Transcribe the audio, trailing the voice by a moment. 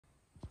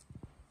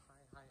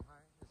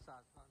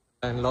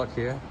Landlord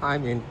here.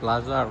 I'm in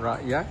Plaza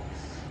Rakyat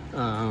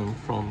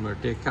from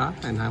Merdeka,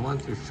 and I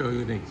want to show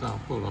you an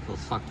example of a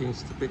fucking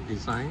stupid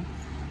design.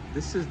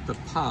 This is the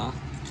path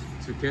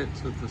to get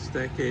to the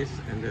staircase,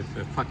 and there's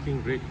a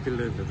fucking red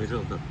pillar in the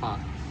middle of the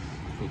path.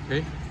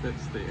 Okay,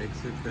 that's the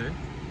exit there,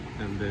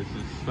 and there's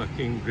this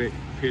fucking red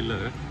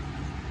pillar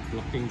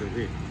blocking the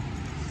way.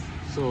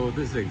 So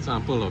this is an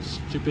example of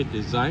stupid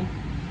design,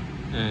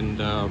 and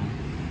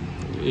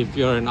if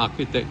you're an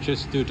architecture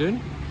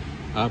student,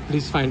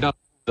 please find out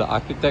who the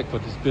architect for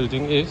this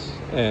building is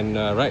and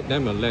write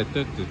them a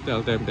letter to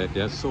tell them that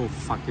they're so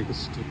fucking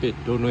stupid,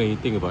 don't know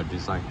anything about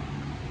design.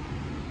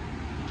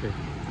 Okay,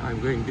 I'm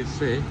going this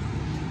way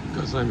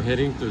because I'm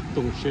heading to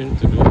Tung Shun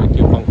to do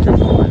acupuncture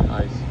for my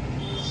eyes.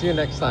 See you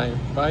next time.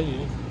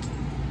 Bye.